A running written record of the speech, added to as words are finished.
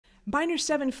Minor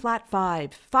 7 flat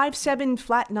 5, 5-7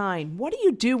 flat 9. What do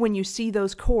you do when you see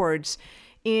those chords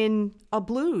in a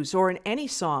blues or in any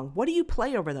song? What do you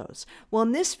play over those? Well,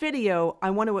 in this video, I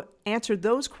want to answer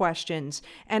those questions,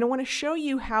 and I want to show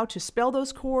you how to spell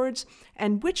those chords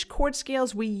and which chord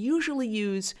scales we usually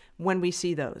use when we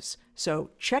see those.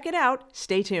 So check it out.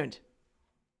 Stay tuned.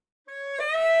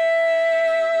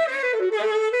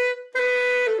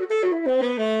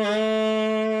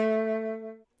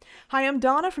 Hi, I'm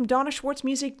Donna from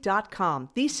DonnaSchwartzMusic.com,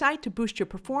 the site to boost your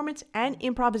performance and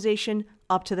improvisation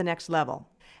up to the next level.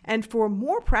 And for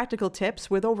more practical tips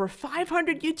with over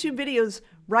 500 YouTube videos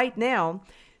right now,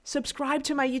 subscribe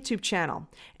to my YouTube channel.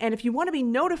 And if you want to be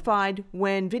notified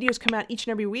when videos come out each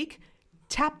and every week,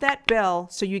 tap that bell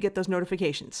so you get those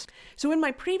notifications. So in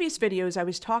my previous videos, I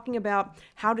was talking about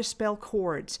how to spell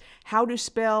chords, how to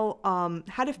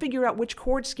figure out which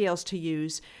chord scales to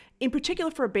use, in particular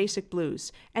for a basic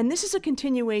blues. And this is a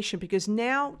continuation because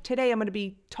today I'm going to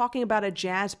be talking about a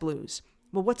jazz blues.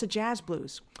 Well, what's a jazz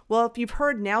blues? Well, if you've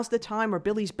heard Now's the Time or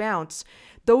Billy's Bounce,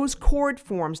 those chord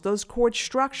forms, those chord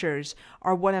structures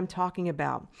are what I'm talking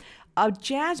about. A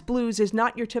jazz blues is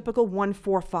not your typical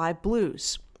 1-4-5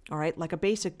 blues. All right, like a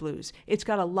basic blues. It's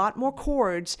got a lot more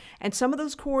chords, and some of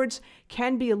those chords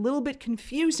can be a little bit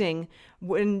confusing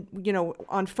when,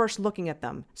 on first looking at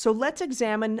them. So let's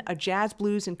examine a jazz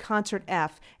blues in concert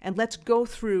F, and let's go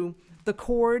through the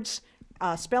chords,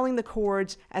 spelling the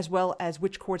chords, as well as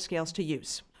which chord scales to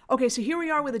use. Okay, so here we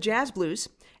are with a jazz blues,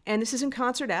 and this is in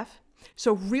concert F.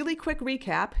 So really quick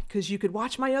recap, because you could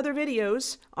watch my other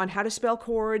videos on how to spell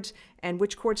chords and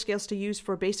which chord scales to use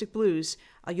for basic blues.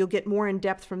 You'll get more in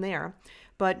depth from there.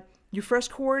 But your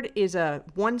first chord is a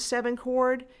 1-7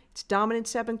 chord. It's dominant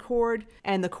 7 chord.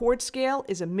 And the chord scale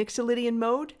is a Mixolydian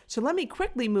mode. So let me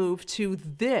quickly move to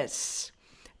this,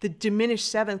 the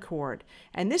diminished 7th chord.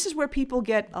 And this is where people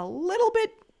get a little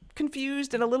bit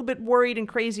confused and a little bit worried and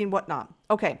crazy and whatnot.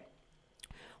 Okay.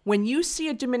 When you see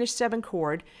a diminished 7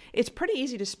 chord, it's pretty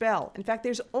easy to spell. In fact,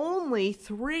 there's only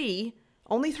three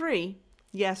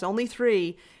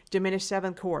diminished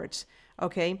 7 chords.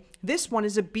 Okay, this one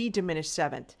is a B diminished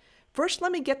 7th. First,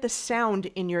 let me get the sound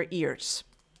in your ears.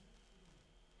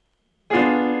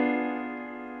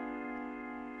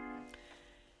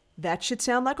 That should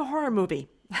sound like a horror movie.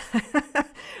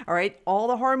 All right, all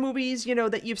the horror movies,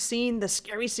 that you've seen, the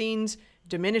scary scenes,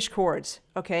 diminished chords,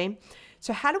 okay?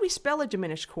 So how do we spell a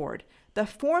diminished chord? The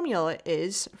formula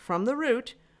is from the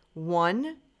root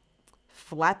 1,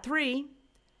 flat 3,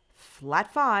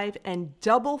 flat 5, and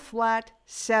double flat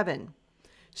 7.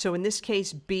 So in this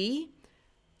case, B,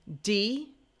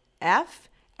 D, F,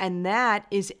 and that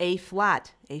is A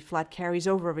flat. A flat carries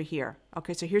over here.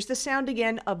 Okay, so here's the sound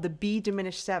again of the B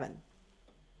diminished 7.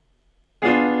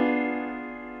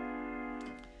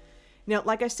 Now,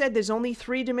 like I said, there's only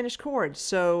 3 diminished chords.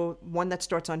 So one that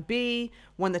starts on B,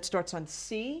 one that starts on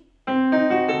C,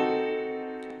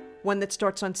 one that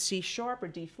starts on C sharp or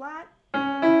D flat.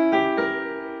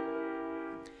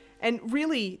 And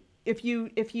really, if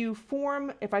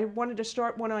I wanted to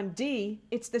start one on D,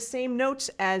 it's the same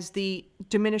notes as the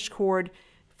diminished chord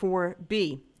for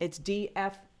B. It's D,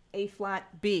 F, A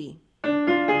flat, B.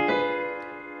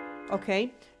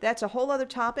 Okay, that's a whole other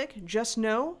topic. Just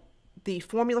know the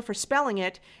formula for spelling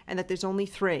it and that there's only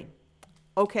 3.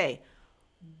 Okay,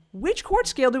 which chord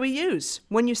scale do we use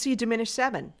when you see diminished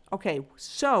 7? Okay,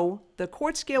 so the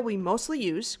chord scale we mostly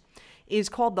use is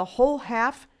called the whole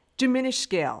half diminished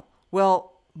scale.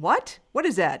 Well, what? What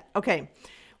is that? Okay,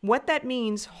 what that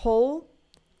means, whole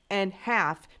and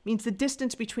half, means the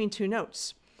distance between 2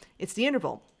 notes. It's the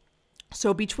interval.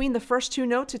 So between the first 2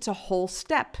 notes, it's a whole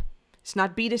step. It's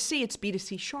not B to C, it's B to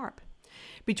C sharp.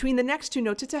 Between the next 2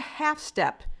 notes, it's a half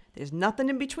step. There's nothing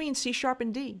in between C sharp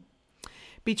and D.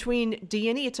 Between D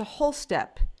and E, it's a whole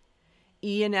step.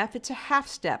 E and F, it's a half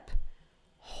step.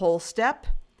 Whole step.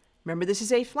 Remember, this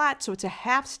is A flat, so it's a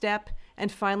half step.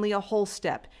 And finally, a whole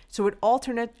step. So it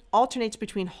alternates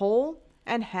between whole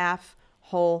and half,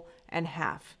 whole and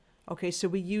half. Okay, so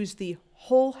we use the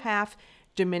whole half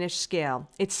diminished scale.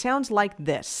 It sounds like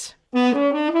this.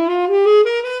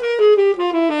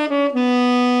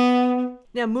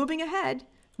 Now, moving ahead,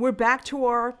 we're back to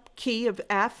our key of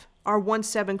F, our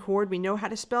 1-7 chord. We know how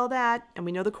to spell that, and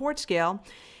we know the chord scale.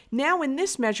 Now, in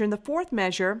this measure, in the 4th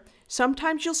measure,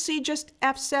 sometimes you'll see just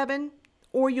F7,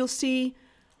 or you'll see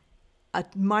a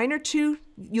minor 2.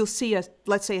 You'll see,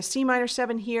 let's say, a C minor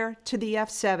 7 here to the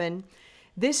F7.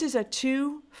 This is a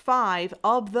 2-5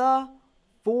 of the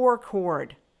 4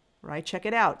 chord, right? Check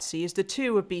it out. C is the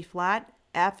 2 of B flat,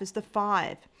 F is the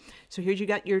 5. So here you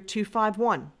got your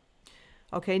 2-5-1.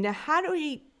 Okay, now how do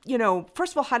we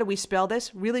first of all, how do we spell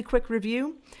this? Really quick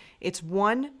review. It's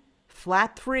 1,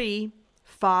 flat 3,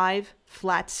 5,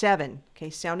 flat 7. Okay,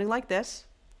 sounding like this.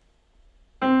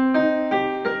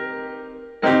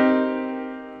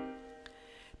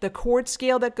 The chord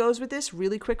scale that goes with this,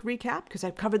 really quick recap, because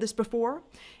I've covered this before.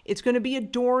 It's going to be a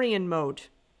Dorian mode,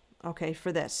 okay,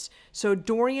 for this. So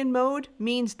Dorian mode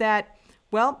means that,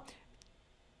 well,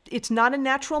 it's not a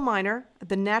natural minor.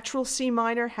 The natural C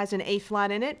minor has an A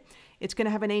flat in it. It's going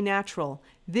to have an A natural.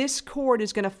 This chord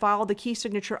is going to follow the key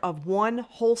signature of one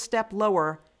whole step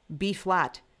lower, B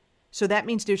flat. So that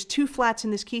means there's 2 flats in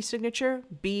this key signature,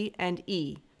 B and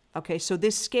E. Okay, so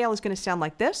this scale is going to sound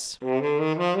like this.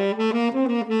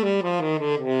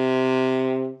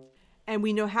 And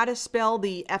we know how to spell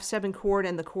the F7 chord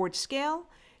and the chord scale.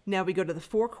 Now we go to the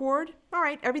 4 chord. All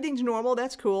right, everything's normal.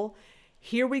 That's cool.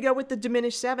 Here we go with the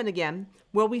diminished 7 again.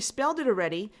 Well, we spelled it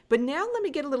already, but now let me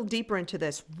get a little deeper into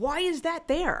this. Why is that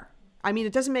there? I mean,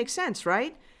 it doesn't make sense,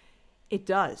 right? It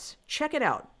does. Check it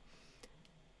out.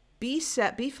 B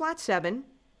flat 7.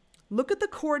 Look at the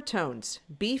chord tones.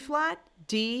 B flat,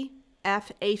 D,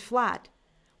 F, A flat.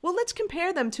 Well, let's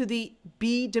compare them to the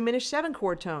B diminished 7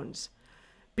 chord tones.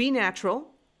 B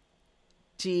natural,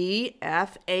 D,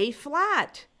 F, A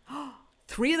flat.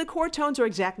 3 of the chord tones are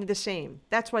exactly the same.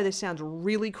 That's why this sounds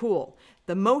really cool.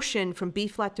 The motion from B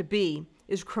flat to B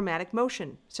is chromatic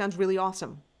motion. Sounds really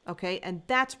awesome, okay? And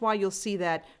that's why you'll see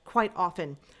that quite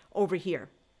often over here.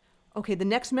 Okay, the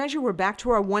next measure, we're back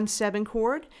to our 1-7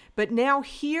 chord, but now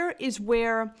here is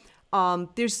where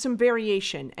there's some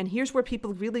variation, and here's where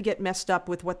people really get messed up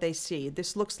with what they see.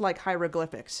 This looks like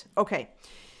hieroglyphics. Okay,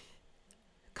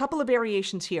 a couple of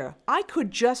variations here. I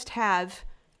could just have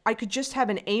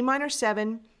an A minor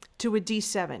 7 to a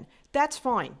D7. That's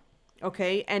fine,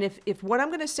 okay? And if what I'm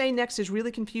going to say next is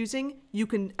really confusing, you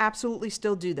can absolutely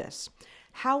still do this.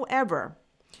 However,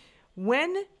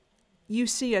 when you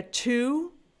see a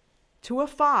 2 to a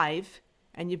 5,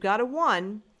 and you've got a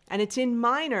 1, and it's in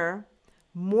minor,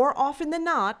 more often than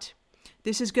not,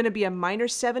 this is going to be a minor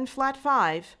 7 flat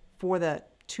 5 for the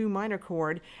 2 minor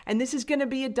chord, and this is going to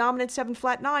be a dominant 7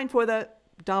 flat 9 for the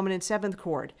dominant 7th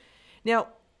chord. Now,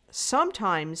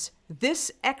 sometimes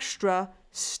this extra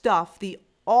stuff, the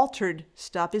altered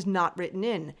stuff, is not written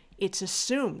in. It's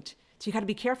assumed. So you got to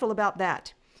be careful about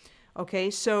that. Okay,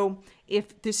 so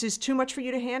if this is too much for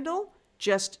you to handle,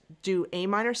 just do A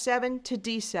minor 7 to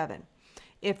D7.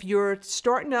 If you're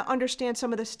starting to understand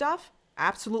some of this stuff,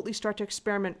 absolutely start to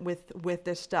experiment with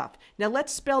this stuff. Now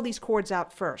let's spell these chords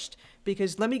out first,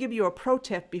 because let me give you a pro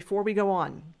tip before we go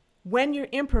on. When you're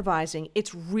improvising,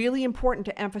 it's really important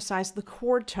to emphasize the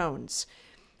chord tones.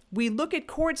 We look at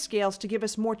chord scales to give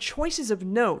us more choices of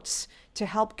notes to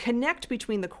help connect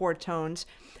between the chord tones.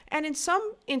 And in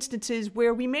some instances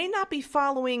where we may not be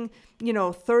following,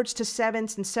 thirds to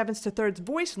sevenths and sevenths to thirds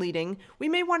voice leading, we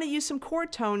may want to use some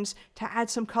chord tones to add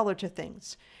some color to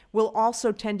things. We'll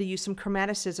also tend to use some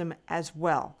chromaticism as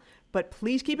well. But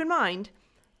please keep in mind,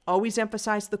 always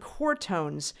emphasize the chord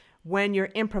tones when you're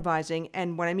improvising.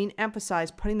 And when I mean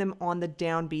emphasize, putting them on the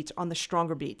downbeats, on the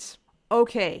stronger beats.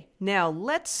 Okay, now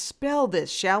let's spell this,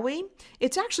 shall we?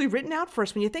 It's actually written out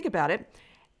first when you think about it.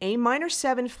 A minor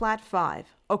 7 flat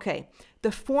 5. Okay,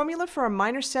 the formula for a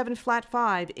minor 7 flat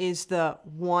 5 is the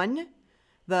 1,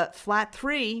 the flat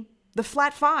 3, the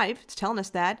flat 5, it's telling us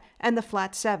that, and the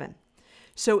flat 7.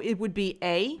 So it would be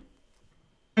A,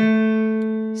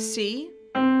 C,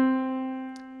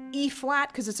 E flat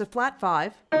because it's a flat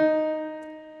 5,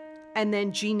 and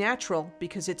then G natural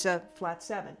because it's a flat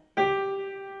 7.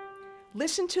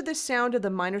 Listen to the sound of the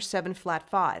minor 7 flat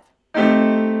 5.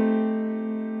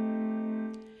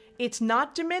 It's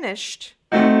not diminished.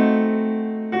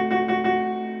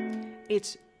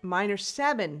 It's minor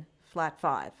 7 flat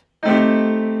 5.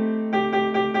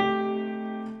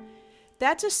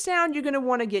 That's a sound you're going to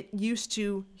want to get used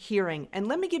to hearing. And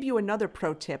let me give you another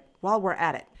pro tip while we're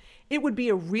at it. It would be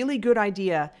a really good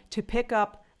idea to pick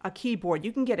up a keyboard.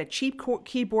 You can get a cheap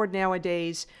keyboard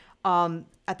nowadays.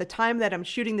 At the time that I'm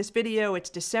shooting this video, it's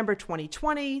December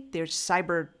 2020. There's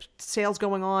cyber sales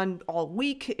going on all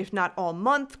week, if not all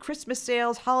month, Christmas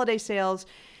sales, holiday sales.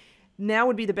 Now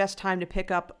would be the best time to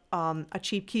pick up a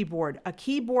cheap keyboard. A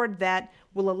keyboard that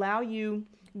will allow you,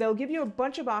 they'll give you a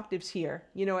bunch of octaves here.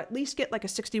 At least get like a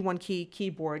 61 key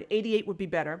keyboard. 88 would be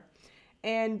better.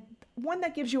 And one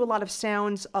that gives you a lot of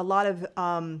sounds, a lot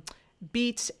of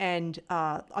beats, and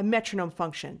a metronome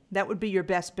function. That would be your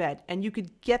best bet. And you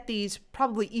could get these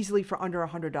probably easily for under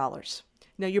 $100.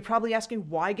 Now you're probably asking,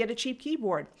 why get a cheap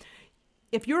keyboard?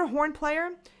 If you're a horn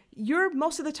player, you're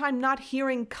most of the time not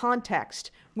hearing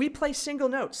context. We play single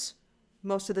notes.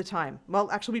 most of the time. Well,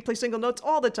 actually, we play single notes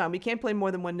all the time. We can't play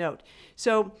more than one note.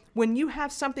 So when you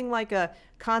have something like a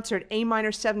concert A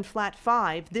minor 7 flat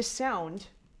 5, this sound,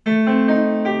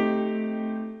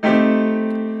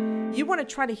 you want to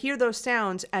try to hear those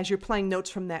sounds as you're playing notes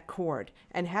from that chord.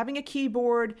 And having a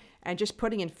keyboard and just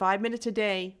putting in 5 minutes a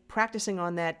day, practicing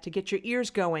on that to get your ears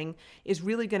going is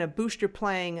really going to boost your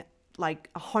playing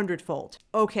like 100-fold.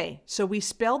 Okay, so we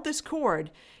spelled this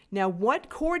chord. Now, what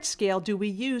chord scale do we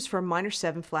use for a minor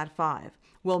 7 flat 5?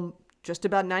 Well, just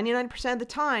about 99% of the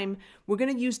time, we're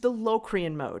going to use the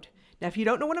Locrian mode. Now, if you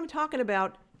don't know what I'm talking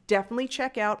about, definitely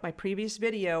check out my previous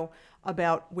video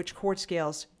about which chord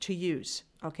scales to use,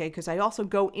 okay? Because I also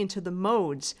go into the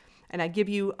modes, and I give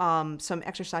you some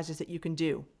exercises that you can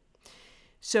do.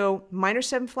 So minor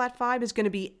 7 flat 5 is going to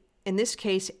be, in this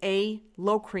case, A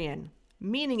Locrian,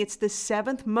 meaning it's the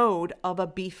 7th mode of a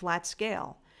B flat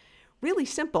scale. Really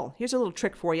simple. Here's a little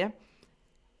trick for you.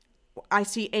 I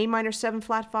see A minor 7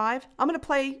 flat 5. I'm going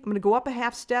to go up a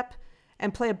half step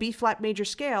and play a B flat major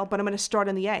scale, but I'm going to start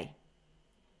on the A.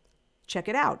 Check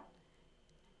it out.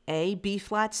 A, B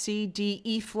flat, C, D,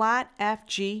 E flat, F,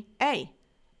 G, A.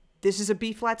 This is a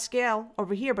B flat scale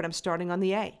over here, but I'm starting on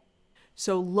the A.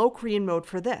 So Locrian mode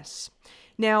for this.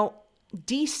 Now,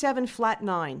 D7 flat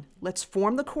 9. Let's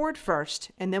form the chord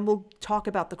first, and then we'll talk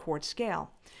about the chord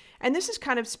scale. And this is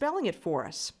kind of spelling it for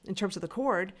us. In terms of the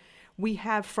chord, we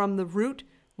have from the root,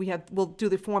 we'll do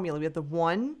the formula. We have the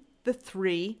 1, the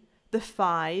 3, the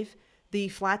 5, the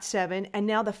flat 7, and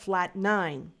now the flat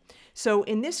 9. So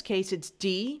in this case, it's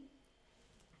D,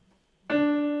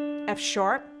 F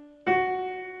sharp,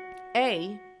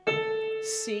 A,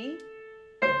 C,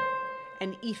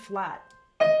 and E flat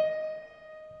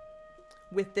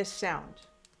with this sound.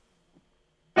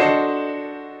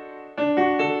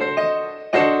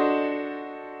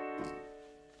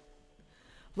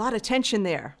 A lot of tension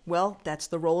there. Well, that's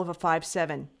the role of a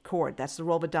 5-7 chord. That's the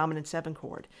role of a dominant 7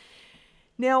 chord.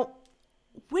 Now,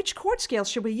 which chord scale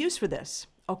should we use for this?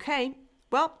 Okay,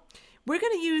 well, we're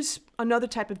going to use another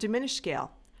type of diminished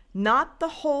scale. Not the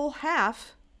whole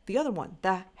half, the other one,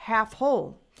 the half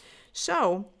whole.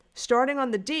 So, starting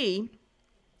on the D,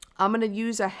 I'm going to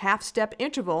use a half step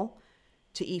interval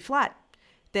to E flat.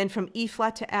 Then from E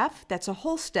flat to F, that's a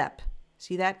whole step.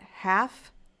 See that?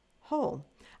 Half, whole.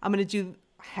 I'm going to do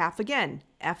half again.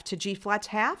 F to G flat's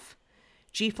half.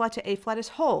 G flat to A flat is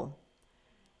whole.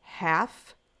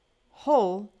 Half,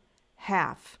 whole,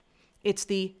 half. It's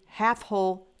the half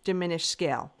whole diminished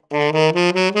scale.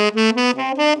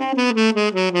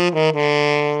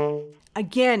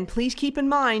 Again, please keep in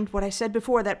mind what I said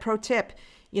before, that pro tip.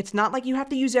 It's not like you have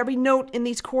to use every note in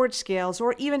these chord scales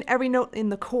or even every note in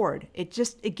the chord.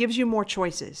 It gives you more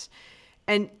choices.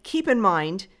 And keep in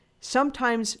mind,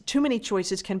 sometimes too many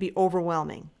choices can be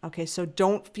overwhelming. Okay, so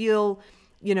don't feel,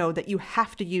 that you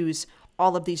have to use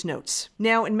all of these notes.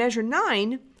 Now in measure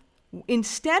 9,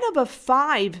 instead of a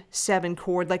 5-7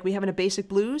 chord like we have in a basic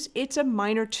blues, it's a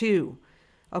minor 2.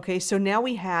 Okay, so now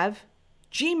we have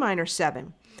G minor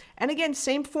 7. And again,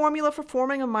 same formula for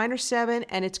forming a minor 7,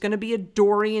 and it's going to be a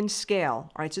Dorian scale.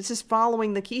 All right, so this is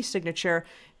following the key signature.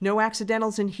 No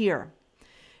accidentals in here.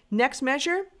 Next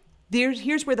measure,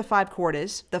 here's where the 5 chord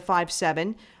is, the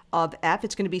 5-7 of F.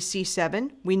 It's going to be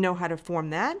C7. We know how to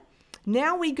form that.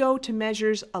 Now we go to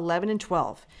measures 11 and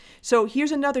 12. So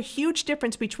here's another huge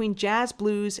difference between jazz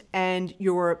blues and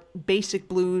your basic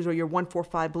blues or your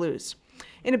 1-4-5 blues.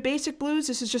 In a basic blues,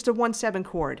 this is just a 1-7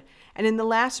 chord. And in the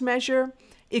last measure,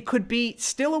 it could be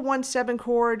still a 1-7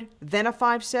 chord, then a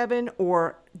 5-7,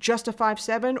 or just a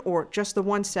 5-7, or just the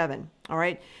 1-7, all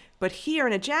right? But here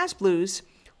in a jazz blues,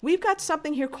 we've got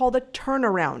something here called a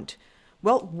turnaround.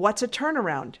 Well, what's a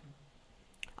turnaround?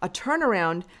 A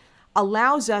turnaround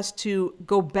allows us to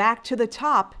go back to the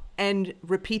top and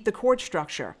repeat the chord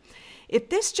structure. If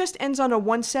this just ends on a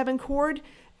 1-7 chord,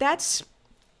 that's,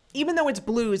 even though it's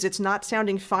blues, it's not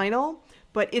sounding final,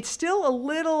 but it's still a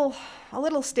little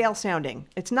stale sounding.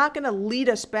 It's not going to lead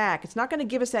us back. It's not going to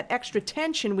give us that extra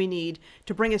tension we need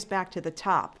to bring us back to the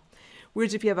top.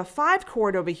 Whereas if you have a 5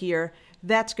 chord over here,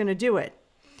 that's going to do it.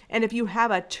 And if you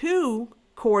have a 2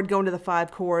 chord going to the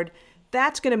 5 chord,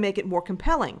 that's going to make it more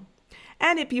compelling.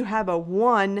 And if you have a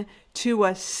 1 to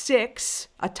a 6,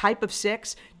 a type of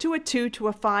 6, to a 2 to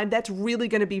a 5, that's really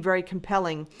going to be very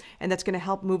compelling, and that's going to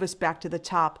help move us back to the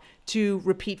top to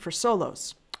repeat for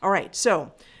solos. All right,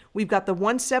 so we've got the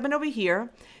 1-7 over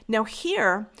here. Now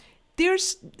here,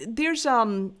 there's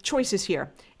choices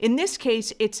here. In this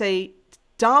case, it's a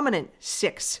dominant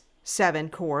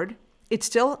 6-7 chord. It's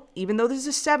still, even though there's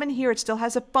a 7 here, it still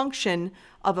has a function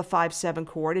of a 5-7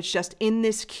 chord. It's just in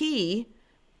this key,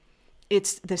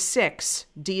 it's the 6.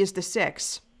 D is the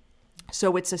 6.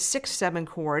 So it's a 6-7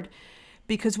 chord,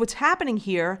 because what's happening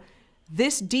here,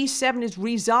 this D7 is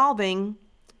resolving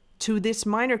to this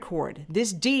minor chord.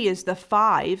 This D is the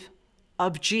 5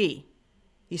 of G.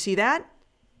 You see that?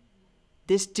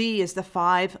 This D is the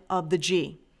 5 of the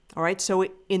G. All right, so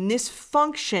in this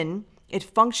function, it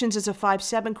functions as a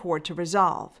 5-7 chord to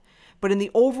resolve. But in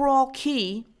the overall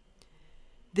key,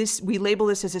 we label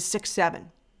this as a 6-7.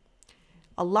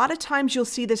 A lot of times you'll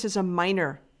see this as a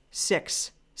minor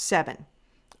 6-7.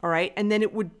 All right, and then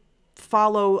it would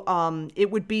follow, it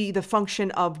would be the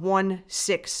function of 1,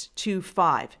 6, 2,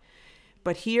 5.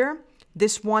 But here,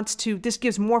 this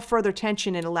gives more further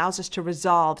tension and allows us to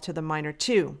resolve to the minor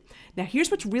 2. Now here's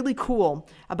what's really cool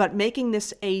about making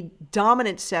this a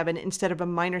dominant 7 instead of a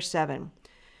minor 7.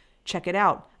 Check it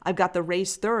out. I've got the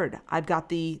raised third. I've got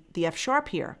the F sharp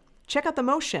here. Check out the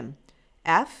motion.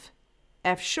 F,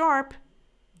 F sharp,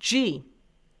 G.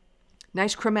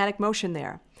 Nice chromatic motion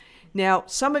there. Now,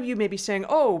 some of you may be saying,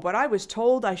 oh, but I was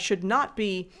told I should not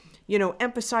be,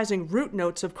 emphasizing root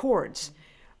notes of chords.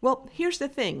 Well, here's the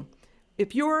thing.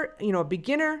 If you're, a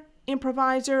beginner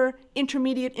improviser,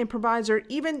 intermediate improviser,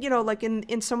 even, like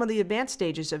in some of the advanced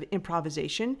stages of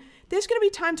improvisation, there's going to be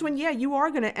times when, you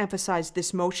are going to emphasize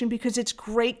this motion because it's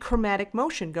great chromatic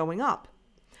motion going up.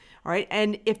 All right.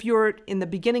 And if you're in the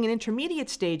beginning and intermediate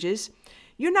stages,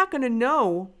 you're not going to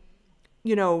know,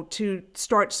 to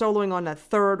start soloing on the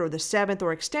 3rd or the 7th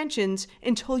or extensions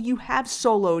until you have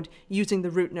soloed using the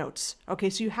root notes. Okay,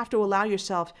 so you have to allow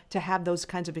yourself to have those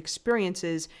kinds of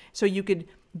experiences so you could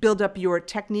build up your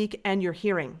technique and your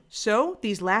hearing. So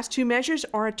these last 2 measures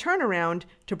are a turnaround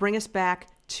to bring us back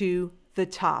to the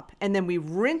top. And then we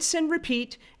rinse and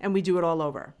repeat and we do it all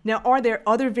over. Now, are there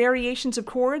other variations of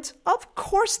chords? Of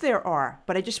course there are,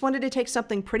 but I just wanted to take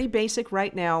something pretty basic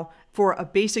right now for a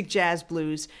basic jazz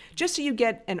blues, just so you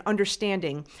get an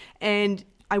understanding. And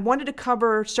I wanted to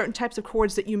cover certain types of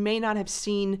chords that you may not have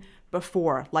seen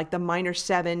before, like the minor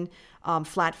 7,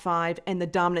 flat 5, and the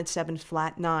dominant 7,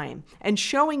 flat 9, and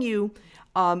showing you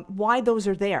why those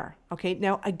are there. Okay,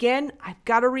 now again, I've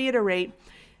got to reiterate,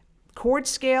 chord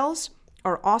scales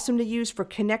are awesome to use for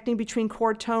connecting between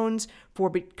chord tones,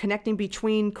 for connecting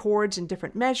between chords in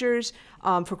different measures,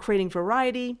 for creating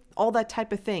variety, all that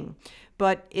type of thing.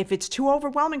 But if it's too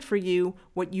overwhelming for you,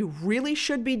 what you really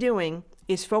should be doing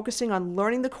is focusing on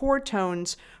learning the chord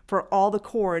tones for all the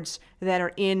chords that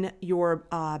are in your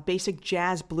basic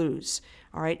jazz blues.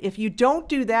 All right, if you don't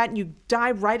do that and you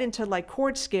dive right into like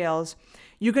chord scales,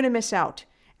 you're going to miss out,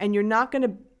 and you're not going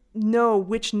to know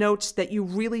which notes that you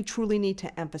really truly need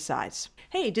to emphasize.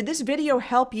 Hey, did this video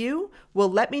help you?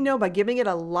 Well, let me know by giving it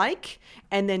a like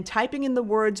and then typing in the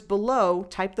words below,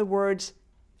 type the words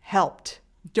helped.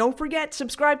 Don't forget,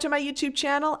 subscribe to my YouTube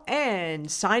channel and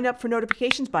sign up for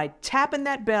notifications by tapping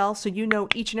that bell so you know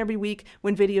each and every week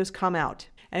when videos come out.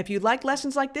 And if you like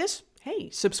lessons like this,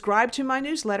 hey, subscribe to my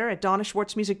newsletter at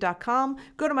donnaschwartzmusic.com.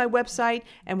 Go to my website,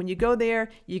 and when you go there,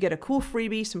 you get a cool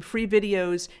freebie, some free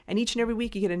videos, and each and every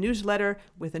week you get a newsletter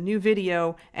with a new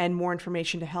video and more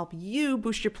information to help you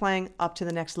boost your playing up to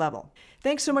the next level.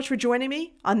 Thanks so much for joining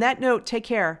me. On that note, take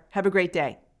care. Have a great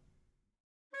day.